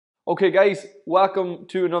Okay guys, welcome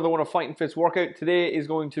to another one of Fighting Fit's workout. Today is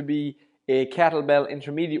going to be a kettlebell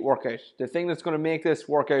intermediate workout. The thing that's going to make this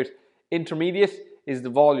workout intermediate is the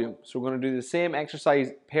volume. So we're going to do the same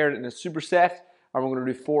exercise paired in a superset, and we're going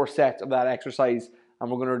to do 4 sets of that exercise, and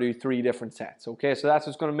we're going to do 3 different sets. Okay, so that's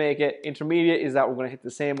what's going to make it intermediate, is that we're going to hit the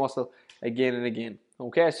same muscle again and again.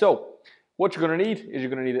 Okay, so what you're going to need is you're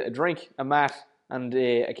going to need a drink, a mat, and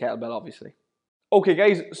a kettlebell, obviously. Okay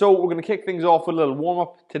guys, so we're going to kick things off with a little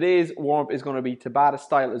warm-up. Today's warm-up is going to be Tabata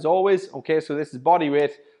style as always. Okay, so this is body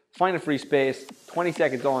weight, find a free space, 20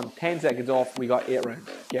 seconds on, 10 seconds off. We got 8 rounds.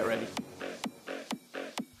 Get ready.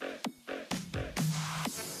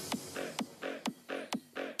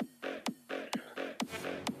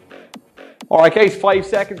 Alright guys, 5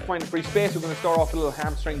 seconds, find a free space. We're going to start off with a little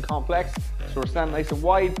hamstring complex. So we're standing nice and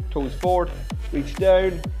wide, toes forward, reach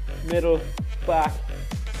down, middle, back,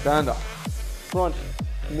 stand up. Front,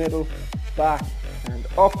 middle, back, and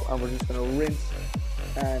up, and we're just going to rinse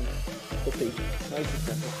and repeat. Nice and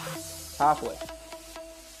simple. Halfway.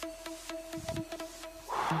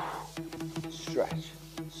 Stretch,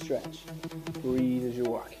 stretch. Breathe as you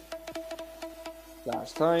work.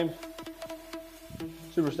 Last time.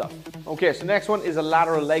 Super stuff. Okay, so next one is a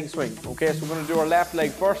lateral leg swing. Okay, so we're going to do our left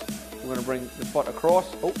leg first. We're going to bring the foot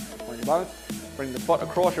across. Oh, find your balance. Bring the foot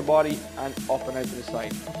across your body and up and out to the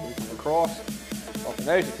side. So we come across. Up and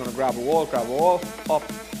out, it's going to grab a wall, up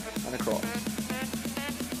and across.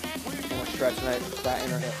 And we're stretching out that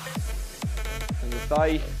inner hip. And the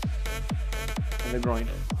thigh, and the groin.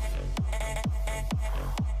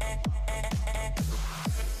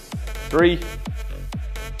 3,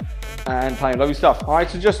 and time, lovely stuff.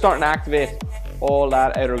 Alright, so just starting to activate all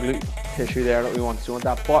that outer glute tissue there that we want. So we want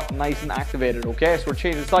that butt nice and activated, okay? So we're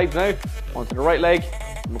changing sides now. Onto the right leg,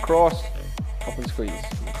 come across, up and squeeze.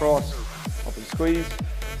 Come across, up and squeeze.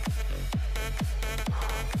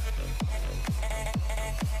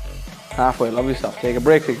 Halfway, lovely stuff. Take a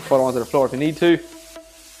break, take your foot onto the floor if you need to.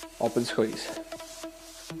 Up and squeeze.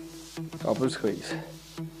 Up and squeeze.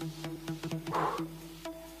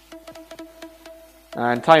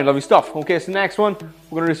 And time, lovely stuff. Okay, so next one,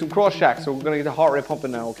 we're going to do some cross jacks. So we're going to get the heart rate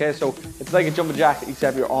pumping now, okay? So it's like a jumping jack,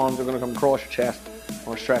 except your arms are going to come across your chest. And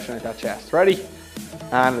we're stretching out that chest. Ready?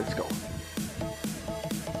 And let's go.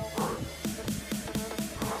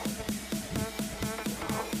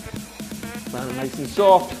 And nice and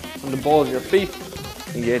soft on the balls of your feet.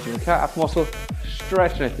 Engaging your calf muscle.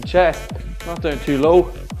 Stretching out the chest. Not down too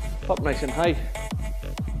low. Up nice and high.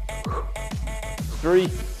 3,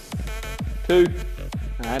 2,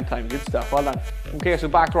 and time. Good stuff. Well done. Okay, so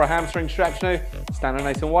back to our hamstring stretch now. Standing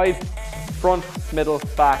nice and wide. Front, middle,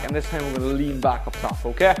 back. And this time we're going to lean back up top.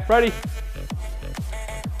 Okay? Ready?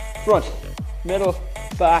 Front, middle,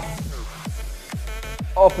 back.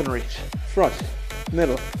 Up and reach. Front,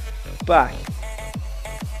 middle, back.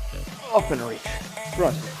 Up and reach.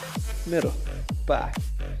 Front, middle, back.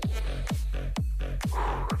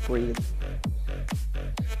 Breathing.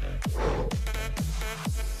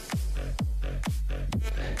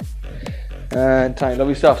 And tight,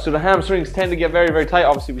 lovely stuff. So the hamstrings tend to get very, very tight.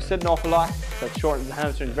 Obviously, we sit an awful lot. That shortens the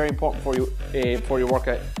hamstrings. Very important for your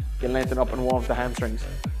workout. You lengthen up and warm up the hamstrings.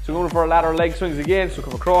 So going for our lateral leg swings again. So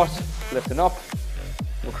come across, lifting up,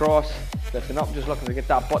 come across, lifting up. Just looking to get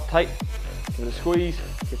that butt tight. Give it a squeeze.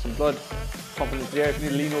 Get some blood pumping into the air. If you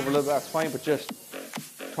need to lean over a little bit, that's fine. But just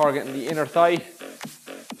targeting the inner thigh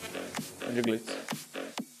and your glutes.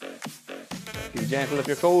 Be gentle if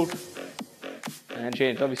you're cold. And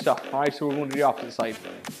change, lovely stuff. Alright, so we're going to the opposite side.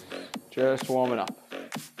 Just warming up.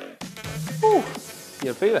 Woo,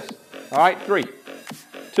 you'll feel it. Alright, 3,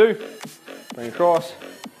 2, bring across,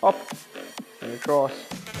 up, bring across,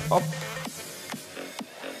 up.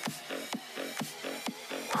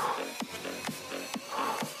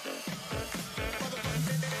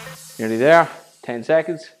 Nearly there, 10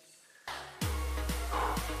 seconds.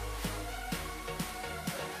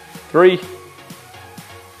 3,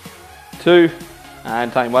 2,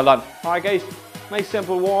 and time. Well done. Alright guys, nice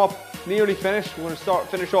simple warm up, nearly finished. We're going to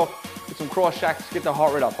finish off with some cross jacks to get the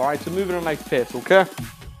heart rate up. Alright, so moving at a nice pace, okay?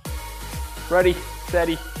 Ready,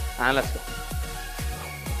 steady, and let's go.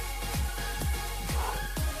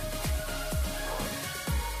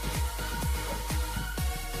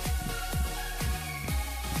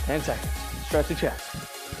 Ten seconds. Stretch the chest.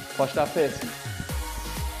 Push that pace.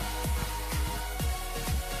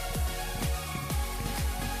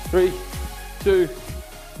 3, 2,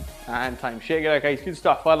 and time. Shake it out, guys. Good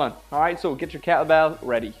stuff. Well done. All right, so get your kettlebell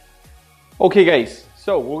ready. Okay, guys.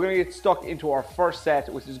 So we're going to get stuck into our first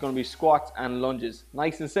set, which is going to be squats and lunges.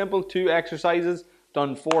 Nice and simple, 2 exercises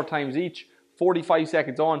done 4 times each 45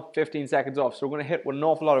 seconds on, 15 seconds off. So we're going to hit with an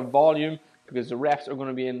awful lot of volume because the reps are going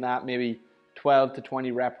to be in that maybe 12 to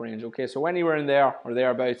 20 rep range. Okay, so anywhere in there or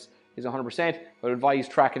thereabouts is 100%. I would advise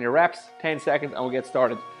tracking your reps, 10 seconds, and we'll get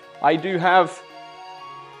started. I do have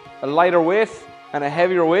a lighter weight and a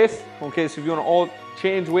heavier weight. Okay, so if you want to all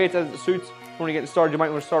change weights as it suits when you get started, you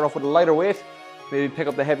might want to start off with a lighter weight, maybe pick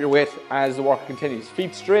up the heavier weight as the work continues.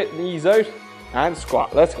 Feet straight, knees out, and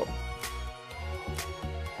squat. Let's go.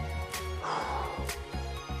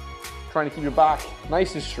 Trying to keep your back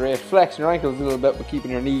nice and straight, flexing your ankles a little bit, but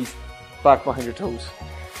keeping your knees back behind your toes.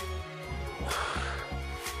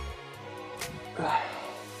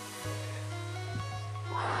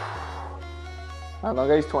 And now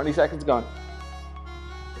guys, 20 seconds gone.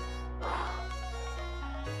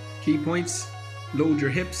 Key points: load your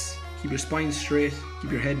hips, keep your spine straight,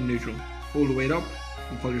 keep your head in neutral. Hold the weight up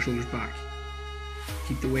and pull your shoulders back.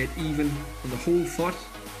 Keep the weight even on the whole foot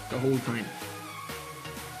the whole time.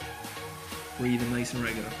 Breathing nice and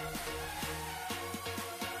regular.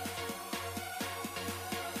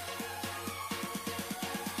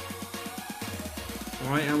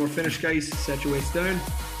 Alright, and we're finished guys. Set your weights down.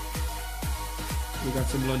 We've got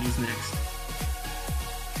some lunges next.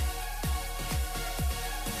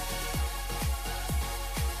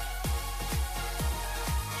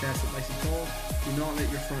 Chest up nice and tall. Do not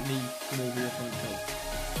let your front knee come over your front toe.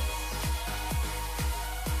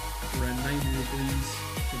 Around 90 degrees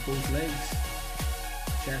with both legs.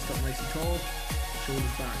 Chest up nice and tall.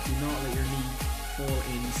 Shoulders back. Do not let your knee fall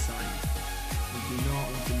inside. You do not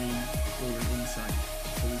want the knee going inside.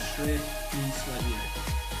 Hold straight, knee slightly out.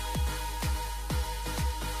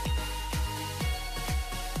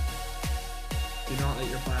 Do not let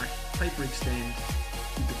your back hyperextend.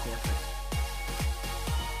 Keep the core tight.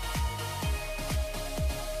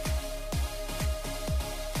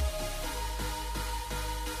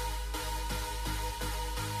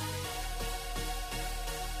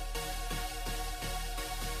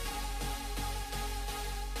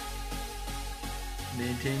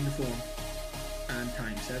 Maintain the form and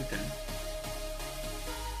time. Set it down.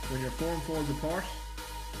 When your form falls apart,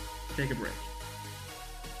 take a break.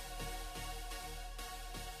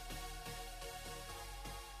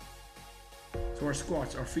 So our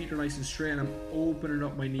squats, our feet are nice and straight, and I'm opening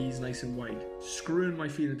up my knees nice and wide, screwing my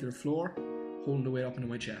feet into the floor, holding the weight up into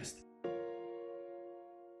my chest.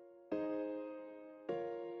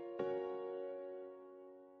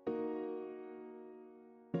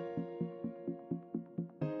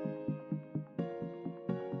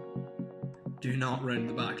 Do not round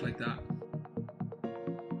the back like that.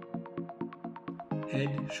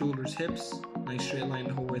 Head, shoulders, hips, nice straight line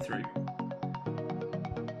the whole way through.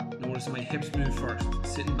 Notice my hips move first,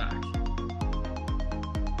 sitting back.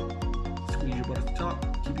 Squeeze your butt at the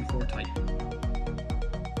top, keep your core tight.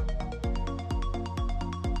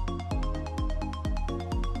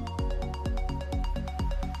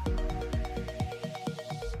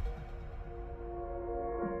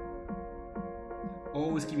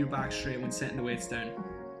 Always keep your back straight when setting the weights down.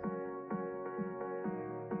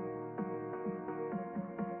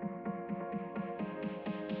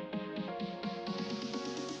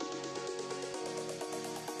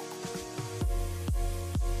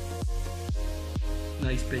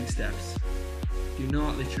 Nice big steps. Do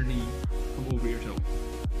not let your knee come over your toe.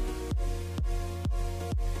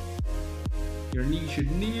 Your knee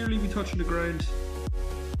should nearly be touching the ground.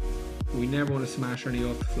 We never want to smash our knee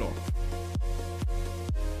off the floor.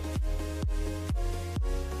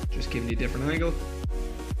 Just giving you a different angle.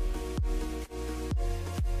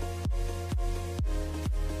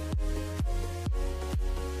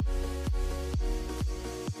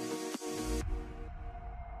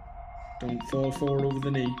 Don't fall forward over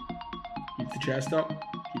the knee. Keep the chest up,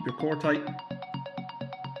 keep your core tight.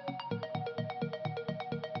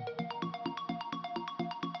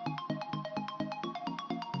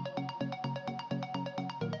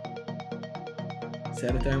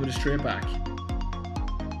 Set it down with a straight back.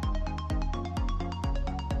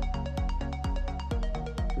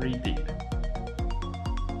 Breathe deep.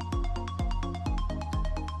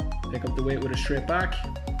 Pick up the weight with a straight back.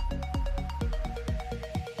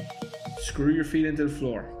 Screw your feet into the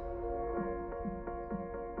floor.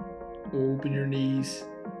 Open your knees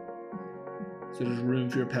so there's room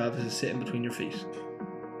for your pelvis to sit in between your feet.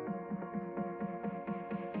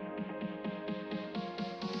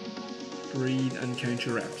 Breathe and count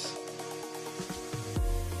your reps.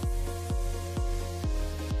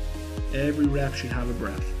 Every rep should have a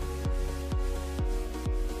breath.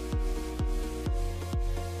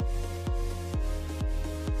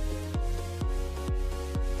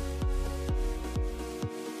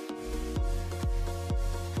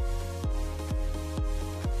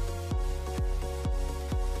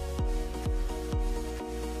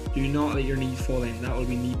 Do not let your knees fall in, that will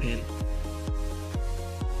be knee pain.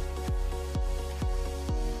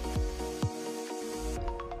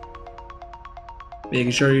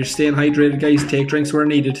 Making sure you're staying hydrated, guys. Take drinks where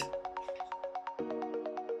needed.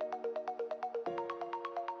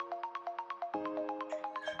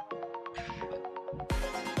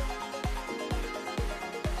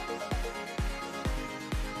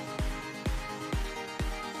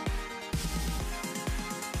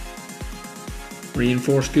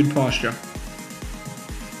 Reinforce good posture.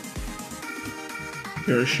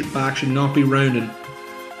 Your back should not be rounding.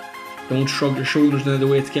 Don't shrug your shoulders now the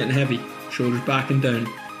way it's getting heavy. Shoulders back and down.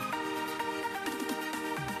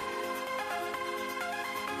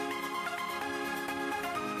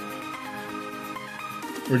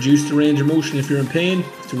 Reduce the range of motion if you're in pain.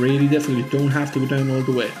 It's really difficult. You don't have to go down all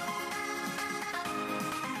the way.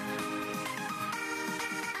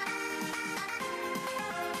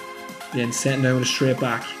 Then setting down with a straight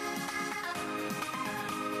back.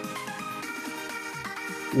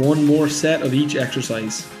 One more set of each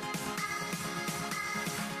exercise.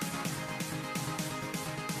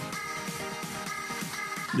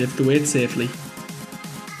 Lift the weight safely.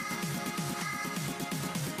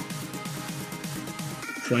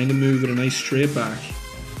 Trying to move with a nice straight back.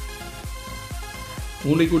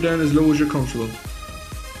 Only go down as low as you're comfortable.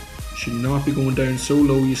 You should not be going down so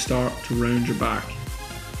low you start to round your back.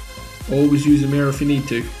 Always use a mirror if you need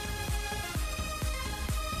to.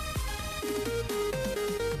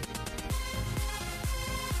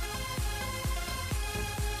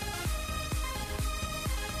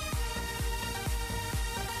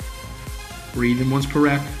 Breathe in once per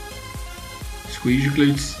rep. Squeeze your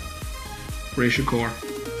glutes. Brace your core.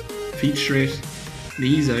 Feet straight.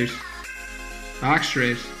 Knees out. Back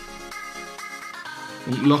straight.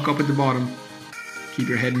 Don't look up at the bottom. Keep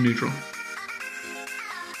your head in neutral.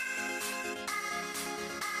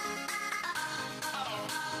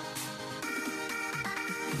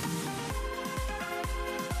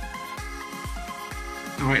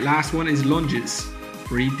 Alright, last one is lunges.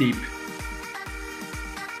 Breathe deep.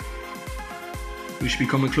 We should be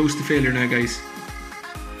coming close to failure now, guys.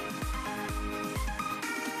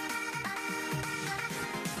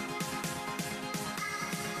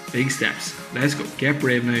 Big steps. Let's go. Get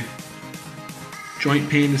brave now. Joint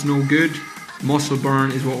pain is no good. Muscle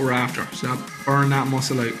burn is what we're after. So burn that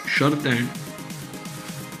muscle out. Shut it down.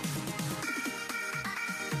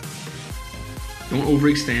 Don't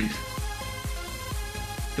overextend.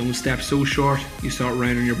 Don't step so short you start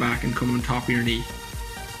rounding your back and coming on top of your knee.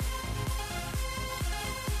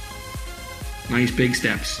 Nice big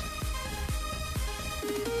steps.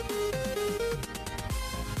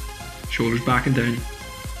 Shoulders back and down.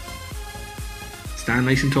 Stand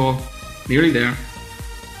nice and tall. Nearly there.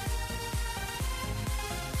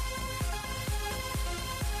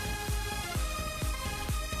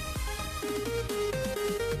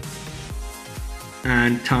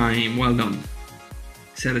 And time. Well done.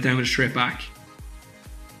 Set it down with a straight back.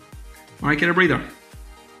 Alright, get a breather.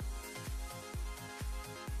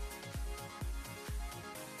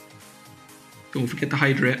 Don't forget to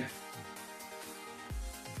hydrate.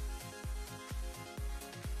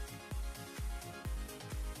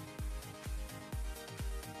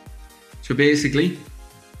 So basically,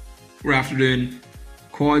 we're after doing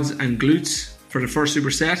quads and glutes for the first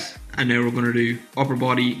superset, and now we're going to do upper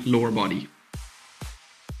body, lower body.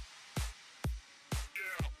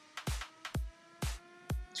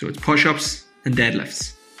 So it's push-ups and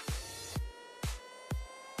deadlifts.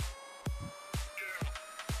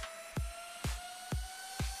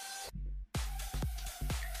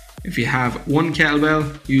 If you have one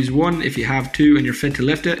kettlebell, use one. If you have two and you're fit to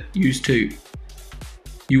lift it, use two.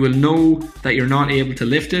 You will know that you're not able to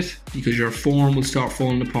lift it because your form will start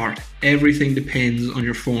falling apart. Everything depends on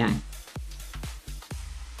your form.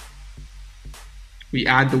 We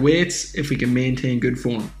add the weights if we can maintain good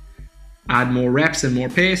form. Add more reps and more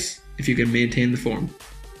pace if you can maintain the form.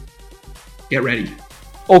 Get ready.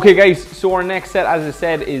 Okay guys, so our next set, as I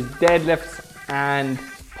said, is deadlifts and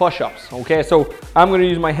push-ups. Okay, so I'm going to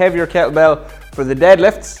use my heavier kettlebell for the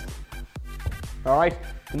deadlifts. Alright,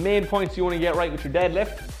 the main points you want to get right with your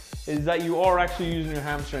deadlift is that you are actually using your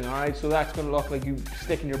hamstring. Alright, so that's going to look like you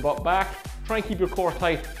sticking your butt back. Try and keep your core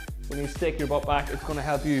tight when you stick your butt back. It's going to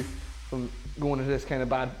help you from going into this kind of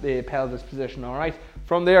bad pelvis position. Alright,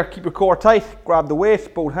 from there, keep your core tight, grab the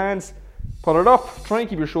weight, both hands, pull it up, try and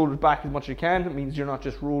keep your shoulders back as much as you can. It means you're not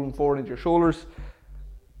just rolling forward into your shoulders.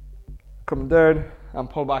 Coming down and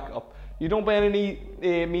pull back up. You don't by any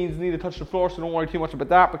means need to touch the floor, so don't worry too much about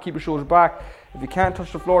that, but keep your shoulders back. If you can't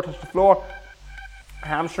touch the floor, touch the floor.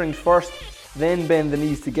 Hamstrings first, then bend the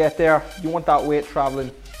knees to get there. You want that weight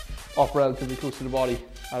traveling up relatively close to the body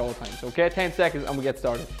at all times. Okay, 10 seconds and we get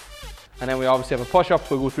started. And then we obviously have a push-up.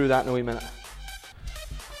 We'll go through that in a wee minute.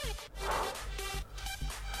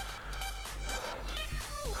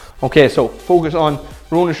 Okay, so focus on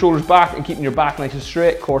rolling your shoulders back and keeping your back nice and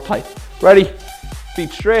straight, core tight. Ready?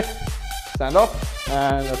 Feet straight, stand up,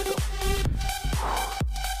 and let's go.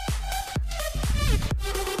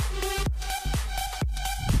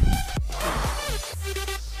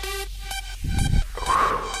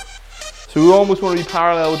 So we almost want to be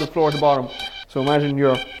parallel with the floor at the bottom. So imagine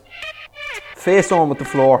you're face on with the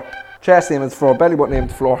floor, chest aim at the floor, belly button aim at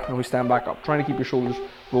the floor, and we stand back up, trying to keep your shoulders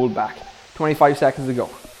rolled back. 25 seconds to go.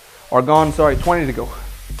 Or gone, sorry, 20 to go.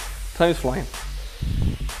 Time's flying.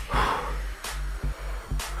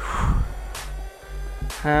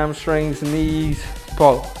 Hamstrings, knees,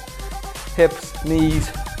 pull. Hips, knees,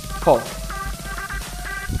 pull.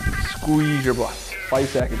 Squeeze your butt. 5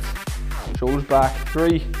 seconds. Shoulders back.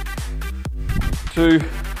 3, 2,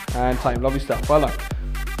 and time. Lovely stuff. Well done.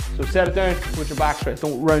 So set it down with your back straight.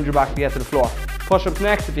 Don't round your back to get to the floor. Push-ups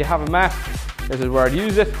next. If you have a mat, this is where I'd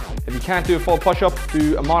use it. If you can't do a full push-up,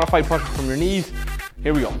 do a modified push-up from your knees.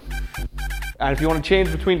 Here we go. And if you want to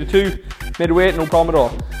change between the two, mid-weight, no problem at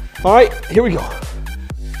all. All right, here we go.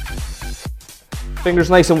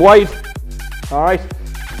 Fingers nice and wide. All right,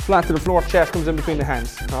 flat to the floor, chest comes in between the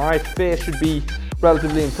hands. All right, face should be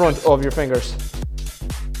relatively in front of your fingers.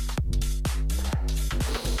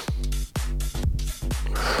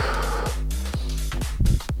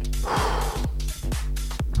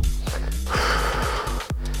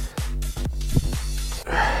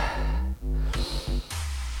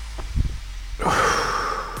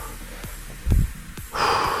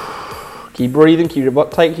 Keep breathing, keep your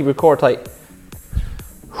butt tight, keep your core tight.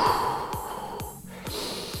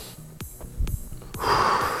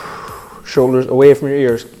 Shoulders away from your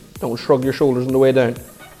ears. Don't shrug your shoulders on the way down.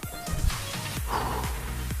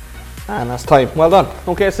 And that's time. Well done.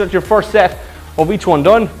 Okay, so that's your first set of each one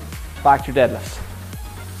done. Back to your deadlifts.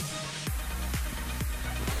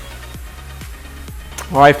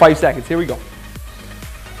 All right, 5 seconds. Here we go.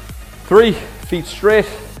 3, feet straight,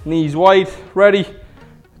 knees wide, ready.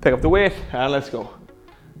 Pick up the weight and let's go.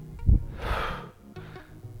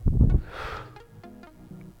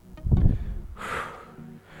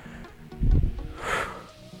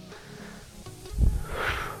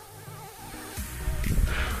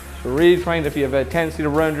 So really trying, if you have a tendency to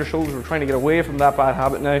round your shoulders, we're trying to get away from that bad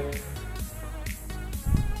habit now.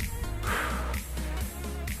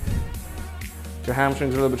 Your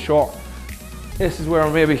hamstrings are a little bit short. This is where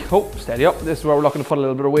maybe, steady up. This is where we're looking to put a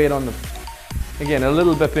little bit of weight on them. Again, a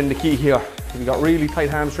little bit in the key here. If you've got really tight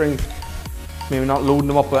hamstrings, maybe not loading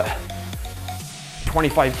them up at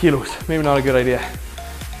 25 kilos. Maybe not a good idea.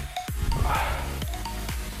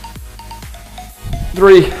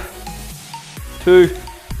 3, 2,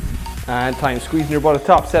 and time. Squeezing your butt at the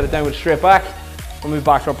top, set it down with a straight back. We'll move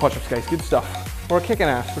back to our push-ups, guys. Good stuff. We're kicking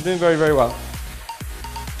ass. We're doing very, very well.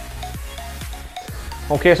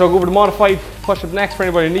 Okay, so I'll go over the modified push-up next for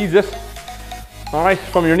anybody who needs it. All right,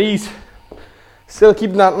 from your knees. Still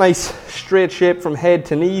keeping that nice straight shape from head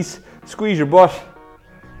to knees. Squeeze your butt.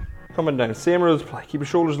 Coming down. Same rules apply. Keep your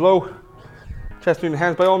shoulders low. Chest between the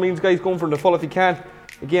hands. By all means, guys, going for the full if you can.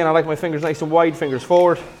 Again, I like my fingers nice and wide. Fingers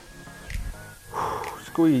forward.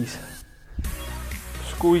 Squeeze.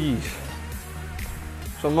 Squeeze.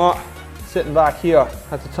 So I'm not sitting back here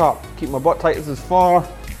at the top. Keep my butt tight as far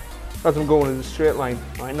as I'm going in a straight line.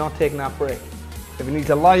 I'm not taking that break. If you need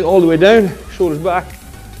to lie all the way down, shoulders back,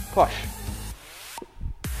 push.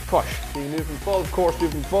 Push. So you move from full, of course,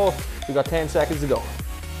 move from full. We've got 10 seconds to go.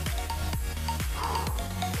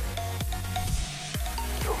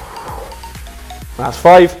 That's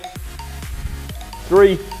 5,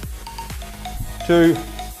 3, 2,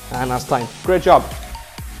 and that's time. Great job.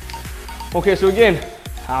 Okay, so again,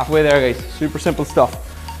 halfway there, guys. Super simple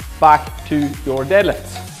stuff. Back to your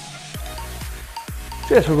deadlifts.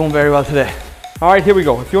 Yes, we're going very well today. All right, here we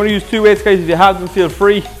go. If you want to use 2 weights, guys, if you have them, feel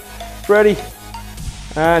free. Ready?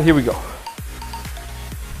 And here we go.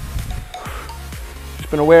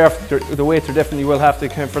 Just been aware of the weights are definitely will have to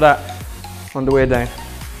account for that on the way down.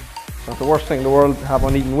 It's not the worst thing in the world to have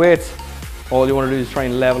uneven weights. All you want to do is try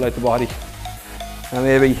and level out the body. And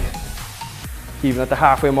maybe even at the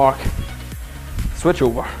halfway mark, switch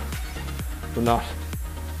over. Do not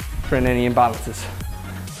train any imbalances.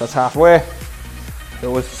 That's halfway. There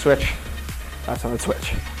was a switch. That's on the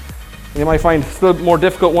switch. And you might find it's a little bit more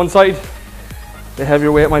difficult one side. The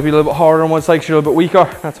heavier weight might be a little bit harder on one side because you're a little bit weaker.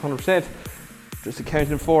 That's 100%. Just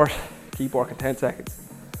accounting for it. Keep working. 10 seconds.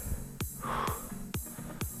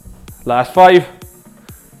 Last 5,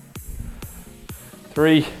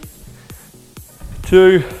 3,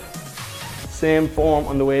 2. Same form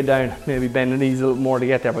on the way down. Maybe bend the knees a little more to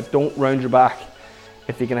get there, but don't round your back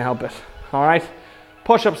if you can help it. All right,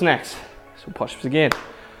 push-ups next. So push-ups again.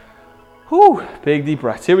 Whoo, big deep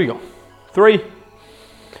breaths. Here we go. 3,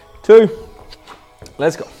 2,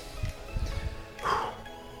 let's go.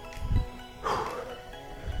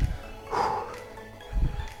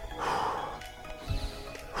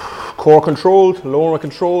 Core controlled, lower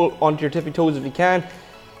control onto your tippy toes if you can.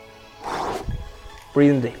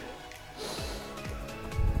 Breathing deep.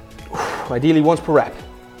 Ideally once per rep.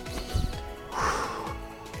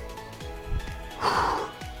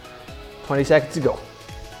 20 seconds to go.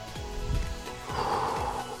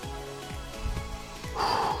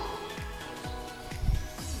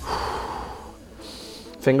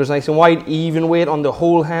 Fingers nice and wide, even weight on the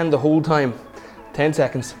whole hand the whole time. 10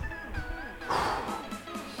 seconds.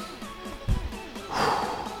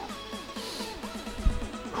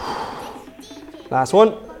 Last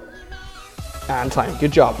one. And time.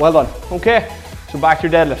 Good job. Well done. Okay, so back to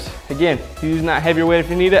your deadlifts. Again, using that heavier weight if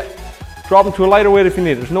you need it. Drop them to a lighter weight if you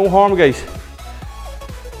need it. There's no harm, guys.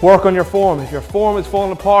 Work on your form. If your form is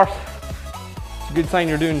falling apart, it's a good sign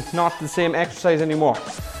you're doing not the same exercise anymore.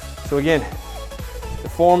 So again, the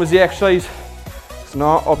form is the exercise. It's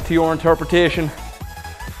not up to your interpretation.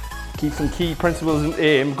 Keep some key principles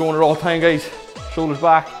going at all time, guys. Shoulders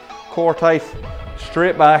back, core tight,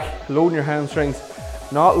 straight back, loading your hamstrings,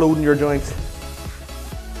 not loading your joints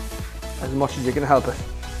as much as you can help it.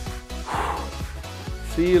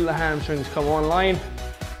 Feel the hamstrings come online,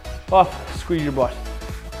 up, squeeze your butt.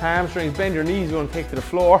 Hamstrings, bend your knees, you want to take to the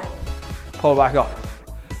floor, pull back up.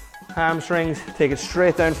 Hamstrings, take it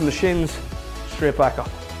straight down from the shins, straight back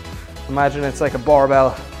up. Imagine it's like a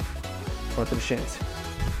barbell onto the shins.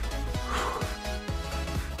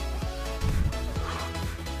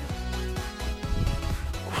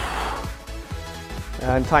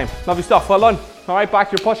 And time. Lovely stuff, well done. All right, back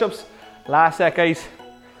to your push-ups. Last set, guys.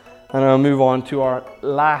 And I'll move on to our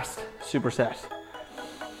last superset.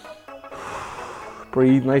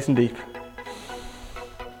 Breathe nice and deep.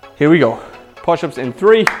 Here we go. Push-ups in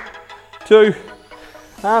 3, 2,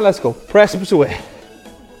 and let's go. Press-ups away.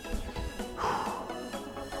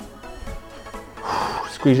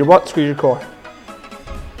 Squeeze your butt, squeeze your core.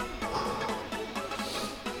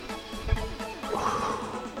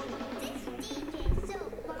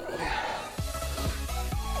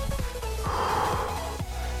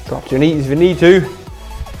 Drop your knees if you need to.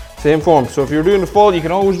 Same form. So if you're doing the full, you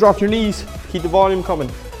can always drop your knees. Keep the volume coming.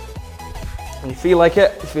 When you feel like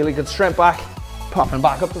it, you feel like it's strength back, popping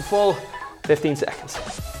back up to full. 15 seconds.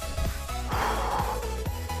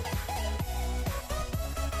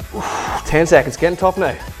 10 seconds. Getting tough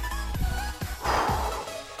now.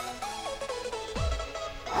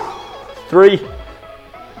 3,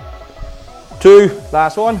 2,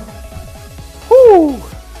 last one. Woo!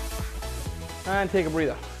 And take a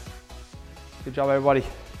breather. Good job, everybody.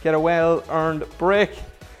 Get a well-earned break.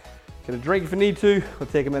 Get a drink if you need to. We'll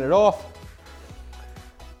take a minute off.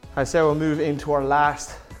 I said we'll move into our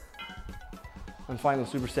last and final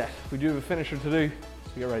superset. We do have a finisher to do,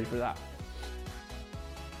 so get ready for that.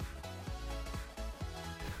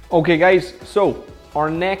 Okay, guys, so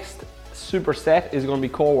our next superset is going to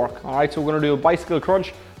be core work. All right, so we're going to do a bicycle crunch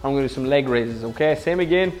and we're going to do some leg raises. Okay, same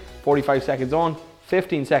again. 45 seconds on,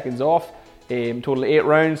 15 seconds off. Total 8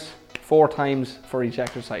 rounds, 4 times for each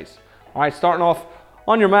exercise. All right, starting off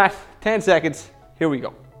on your mat, 10 seconds. Here we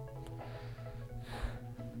go.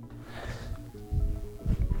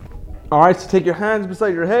 All right, so take your hands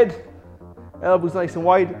beside your head, elbows nice and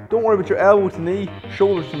wide. Don't worry about your elbow to knee,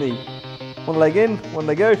 shoulder to knee. One leg in, one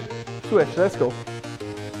leg out. Switch, let's go.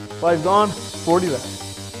 5 gone, 40 left.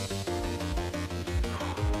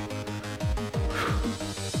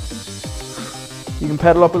 You can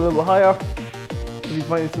pedal up a little higher if you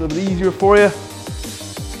find it's a little bit easier for you.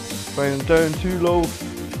 Bring it down too low,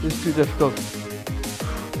 it's too difficult.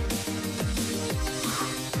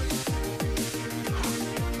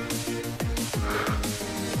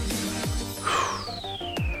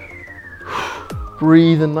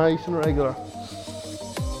 Breathing nice and regular.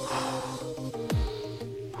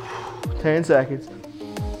 10 seconds.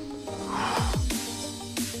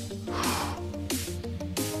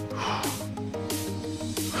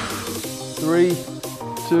 3,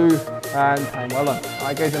 2, and time. Well done.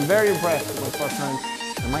 Alright guys, I'm very impressed with my first round.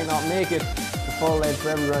 I might not make it the full length for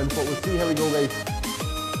every round, but we'll see how we go, guys.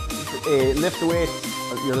 Lift the weight,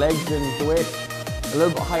 your legs in the weight, a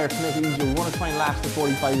little bit higher to make it easier. We want to try and last the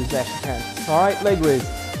 45 as best you can. Alright, leg raise.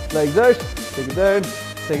 Legs out, take it down,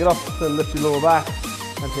 take it up, then lift your lower back,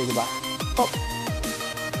 and take it back. Up,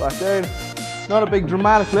 back down. Not a big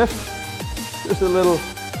dramatic lift, Just a little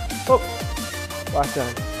up, back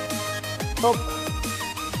down, up,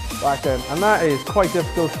 back down. And that is quite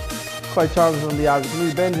difficult, quite challenging on the abs. You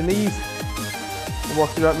need to bend your knees and work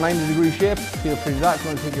through that 90-degree shape. Feel free to that. It's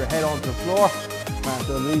going to take your head onto the floor. That's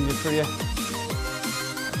a little easier for you.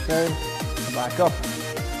 Down, and back up.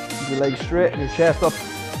 Keep your legs straight and your chest up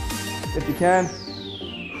if you can.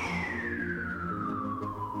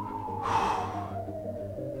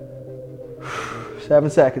 Seven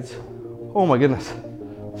seconds. Oh my goodness.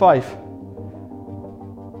 5,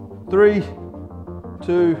 3,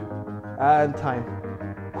 2, and time.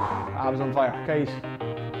 Abs on fire. Guys,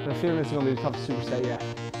 I'm feeling this is going to be the toughest superset yet.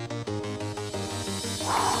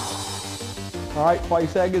 Alright, 5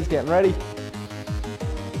 seconds, getting ready.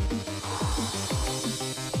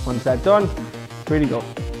 One set done, 3 to go.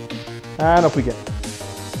 And up we get.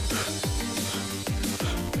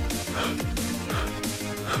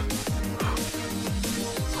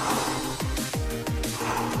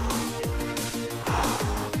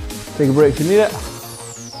 Take a break if you need it,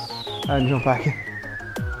 and jump back in.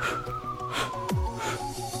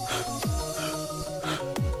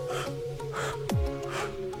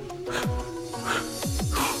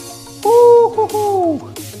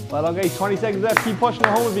 Woo-hoo-hoo. Well, okay, 20 seconds left. Keep pushing it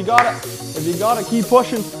home if you got it. If you got it, keep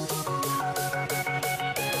pushing.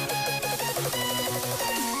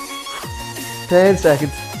 Ten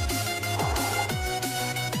seconds.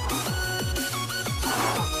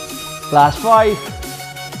 Last 5,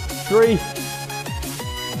 3,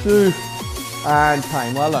 2, and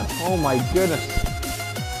time. Well done. Oh my goodness.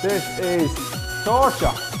 This is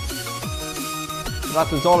torture.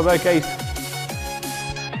 That's what it's all about, guys.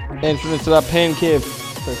 Entering into that pain cave.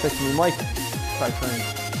 So fixing my mic. Try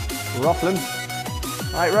ruffling.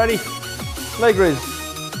 Alright, ready? Leg raise.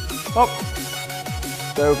 Up.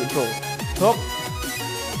 Zero control. Up.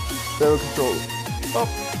 Zero control. Up.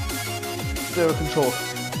 Zero control.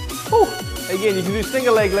 Oh, again, you can do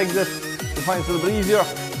single leg like this to find it a little bit easier.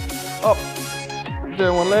 Up,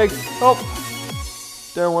 down one leg, up,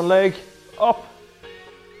 down one leg, up,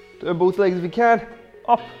 down both legs if you can,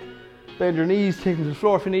 up, bend your knees, take them to the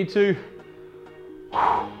floor if you need to.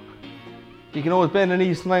 You can always bend the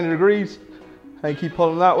knees to 90 degrees and keep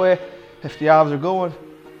pulling that way if the abs are going.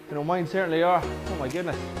 You know, mine certainly are. Oh my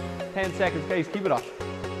goodness. 10 seconds, guys, keep it up.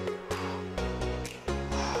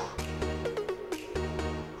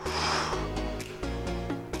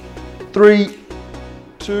 3,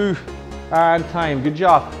 2, and time. Good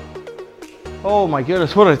job. Oh my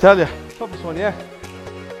goodness, what did I tell you? Toughest one, yeah.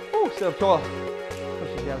 Oh, sit up tall.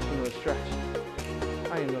 Push the abs into a stretch.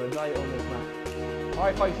 I ain't gonna die on this, man.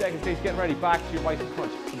 Alright, 5 seconds, guys, getting ready. Back to your bicep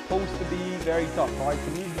crunch. It's supposed to be very tough. Alright,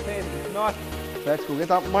 so use the pain. If not, let's go get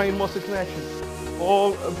that mind muscle connection.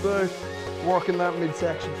 All about working that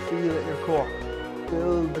midsection. Feel it in your core.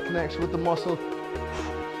 Build the connection with the muscle.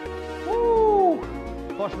 Woo!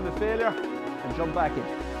 Push from the failure and jump back in.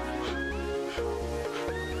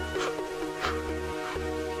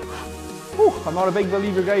 Whew, I'm not a big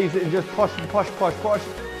believer, guys, in just push and push, push, push.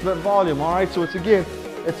 It's about volume, alright? So it's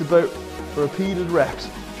about repeated reps.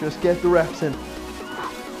 Just get the reps in.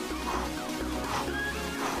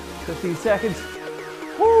 15 seconds.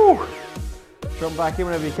 Woo! Jump back in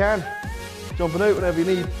whenever you can. Jumping out whenever you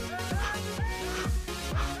need.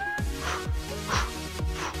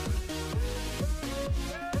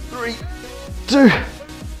 3, 2,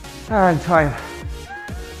 and time.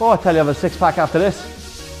 Oh, I tell you, I have a 6-pack after this.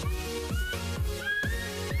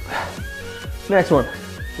 Next one,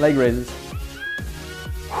 leg raises.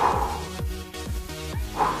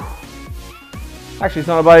 Actually, it's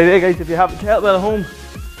not a bad idea, guys. If you have a kettlebell at home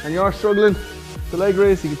and you're struggling to leg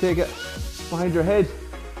raise, you can take it behind your head,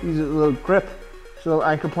 use it as a little grip, just a little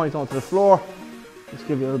anchor point onto the floor. Just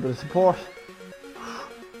give you a little bit of support.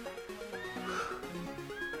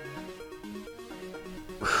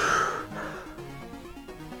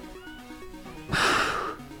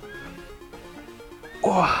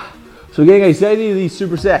 So again, guys, the idea of these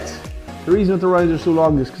supersets, the reason that the rounds are so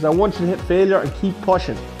long is because I want you to hit failure and keep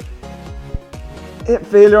pushing. Hit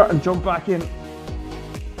failure and jump back in.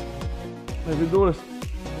 If you notice,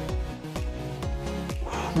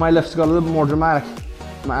 my lifts got a little bit more dramatic.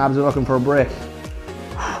 My abs are looking for a break.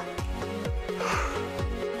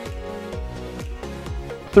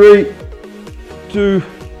 3, 2,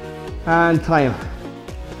 and time.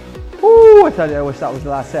 Ooh, I tell you, I wish that was the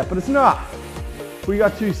last set, but it's not. We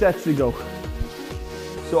got 2 sets to go.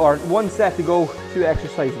 So, or 1 set to go, 2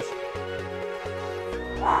 exercises.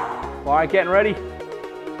 All right, getting ready.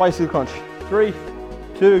 Bicycle crunch. 3,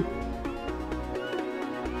 2.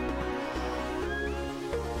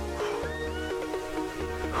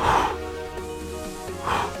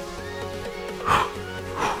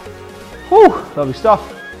 Lovely stuff.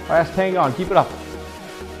 All right, that's 10 gone. Keep it up.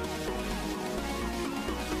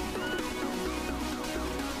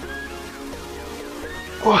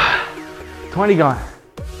 Oh, 20 gone.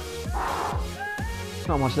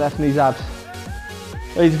 Not much left in these abs.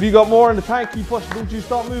 Guys, if you got more in the tank, keep pushing. Don't you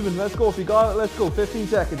stop moving. Let's go. If you got it, let's go. 15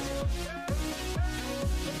 seconds.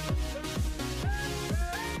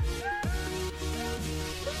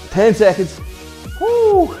 Ten seconds.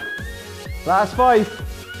 Woo! Last 5.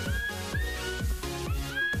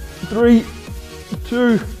 3,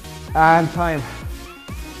 2, and time.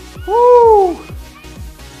 Woo!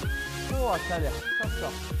 Oh, I tell you, tough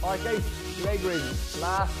stuff. All right, guys, leg raises.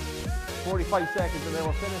 Last 45 seconds, and then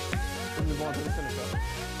we're finished. We'll move on to the finish up.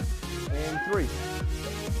 In 3,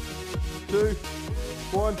 2,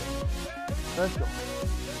 1. Let's go.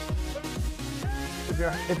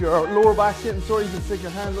 If your lower back's getting sore, you can stick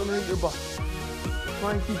your hands underneath your butt.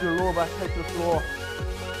 Try and keep your lower back tight to the floor.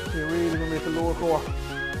 So you're really going to make the lower core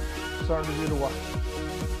starting to do the work.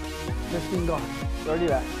 15 gone. 30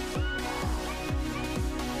 left.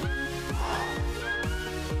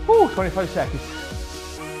 Woo, 25 seconds.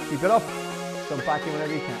 Keep it up. Jump back in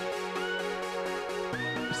whenever you can.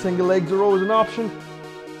 Single legs are always an option.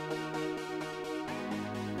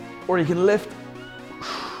 Or you can lift.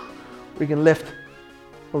 We can lift.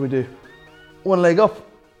 What do we do? One leg up,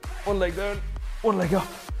 one leg down, one leg up,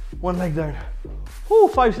 one leg down. Woo,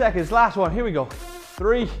 5 seconds, last one, here we go.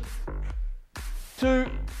 3, 2,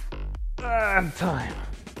 and time.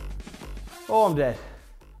 Oh, I'm dead.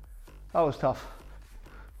 That was tough.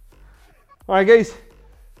 All right, guys,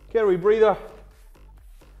 get a wee breather.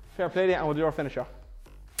 Fair play to you, and we'll do our finisher.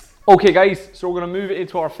 Okay, guys, so we're gonna move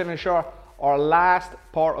into our finisher. Our last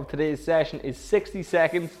part of today's session is 60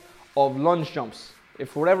 seconds of lunge jumps.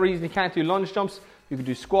 If for whatever reason you can't do lunge jumps, you can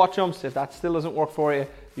do squat jumps. If that still doesn't work for you,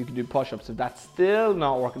 you can do push-ups. If that's still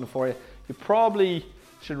not working for you, you probably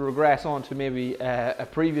should regress on to maybe a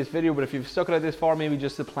previous video, but if you've stuck it out this far, maybe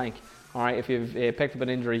just a plank, all right, if you've picked up an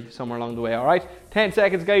injury somewhere along the way, all right? 10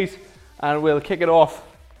 seconds, guys, and we'll kick it off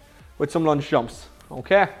with some lunge jumps,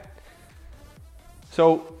 okay?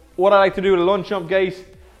 So what I like to do with a lunge jump, guys,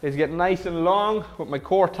 is get nice and long with my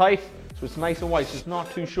core tight, so it's nice and wide, so it's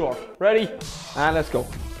not too short. Ready? And let's go.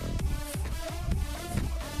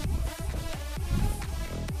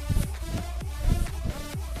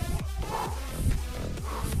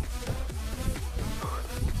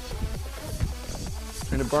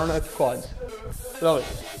 Trying to burn out the quads. Love it.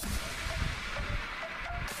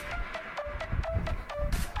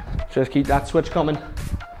 Just keep that switch coming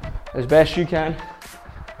as best you can.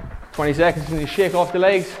 20 seconds, and you shake off the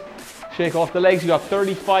legs. Shake off the legs, you got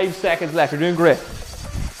 35 seconds left. You're doing great.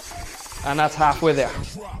 And that's halfway there.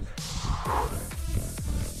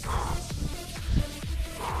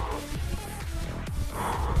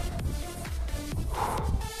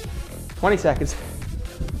 "20 seconds.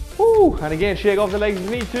 Woo! And again, shake off the legs if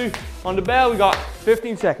you need to. On the bell, we got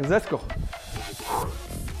 15 seconds. Let's go.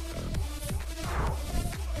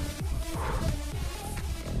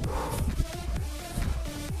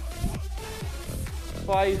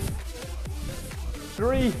 Five,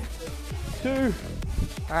 3, 2,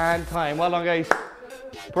 and time. Well done, guys.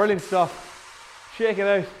 Brilliant stuff. Shake it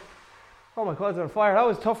out. Oh, my quads are on fire. That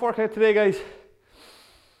was a tough workout today, guys.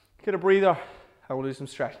 Get a breather, and we'll do some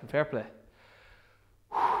stretching. Fair play.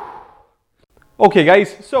 Okay,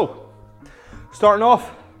 guys, so starting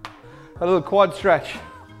off, a little quad stretch.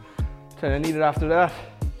 Kind of need it after that.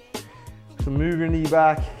 So move your knee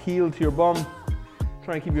back, heel to your bum.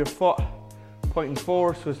 Try and keep your foot pointing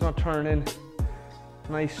forward so it's not turning in.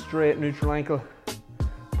 Nice straight neutral ankle.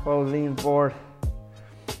 Probably lean forward.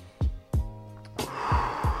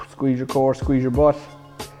 Squeeze your core, squeeze your butt.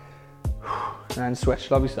 And switch.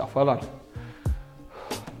 Lovely stuff. Well done.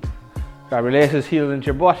 Grab your laces, heel into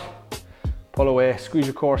your butt. Pull away, squeeze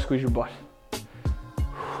your core, squeeze your butt.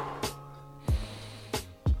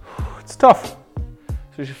 It's tough.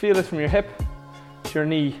 So you should feel this from your hip to your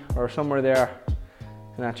knee or somewhere there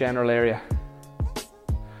in that general area.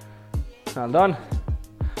 Well done.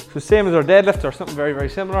 So same as our deadlift or something very, very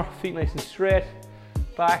similar. Feet nice and straight,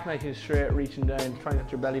 back nice and straight, reaching down, trying to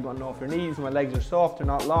get your belly button off your knees. My legs are soft, they're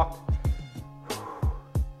not locked.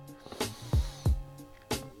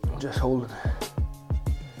 Just holding.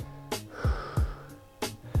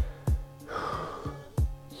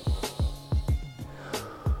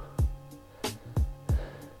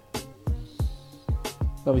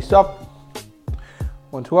 Lovely stuff.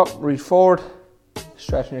 1, 2 up, reach forward,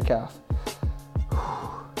 stretching your calf.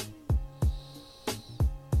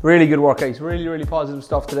 Really good work, guys. Really, really positive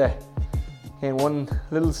stuff today. Again, one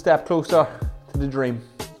little step closer to the dream.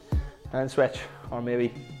 And switch, or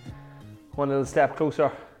maybe one little step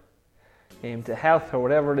closer to health or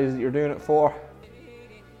whatever it is that you're doing it for.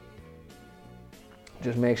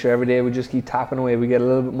 Just make sure every day we just keep tapping away, we get a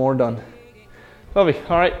little bit more done. Lovely.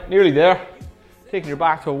 All right, nearly there. Taking your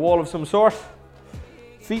back to a wall of some sort.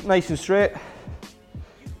 Feet nice and straight.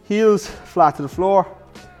 Heels flat to the floor.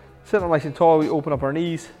 Sitting up nice and tall, we open up our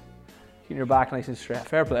knees. Keeping your back nice and straight.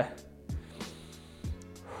 Fair play.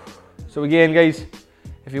 So again, guys,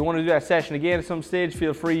 if you want to do that session again at some stage,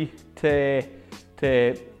 feel free to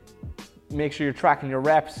make sure you're tracking your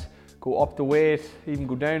reps. Go up the weight, even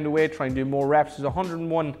go down the weight, try and do more reps. There's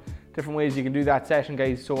 101 different ways you can do that session,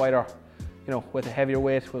 guys. So either, you know, with a heavier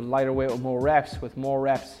weight, with a lighter weight, with more reps, with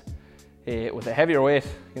a heavier weight,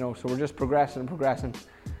 you know, so we're just progressing and progressing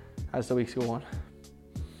as the weeks go on.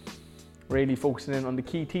 Really focusing in on the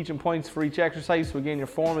key teaching points for each exercise. So again, your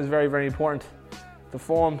form is very, very important. The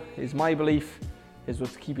form, is my belief, is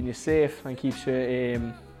what's keeping you safe and keeps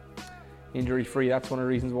you injury free. That's one of the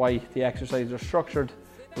reasons why the exercises are structured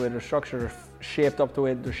the way they're structured, are shaped up the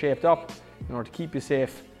way they're shaped up, in order to keep you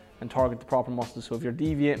safe and target the proper muscles. So if you're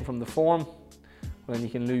deviating from the form, well, then you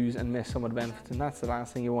can lose and miss some of the benefits, and that's the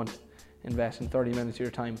last thing you want. Invest in 30 minutes of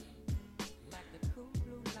your time.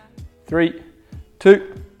 3,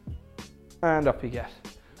 2, and up you get.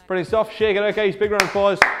 Brilliant stuff. Shake it out, guys. Big round of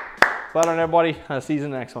applause. Well done, everybody. I'll see you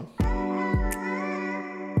in the next one.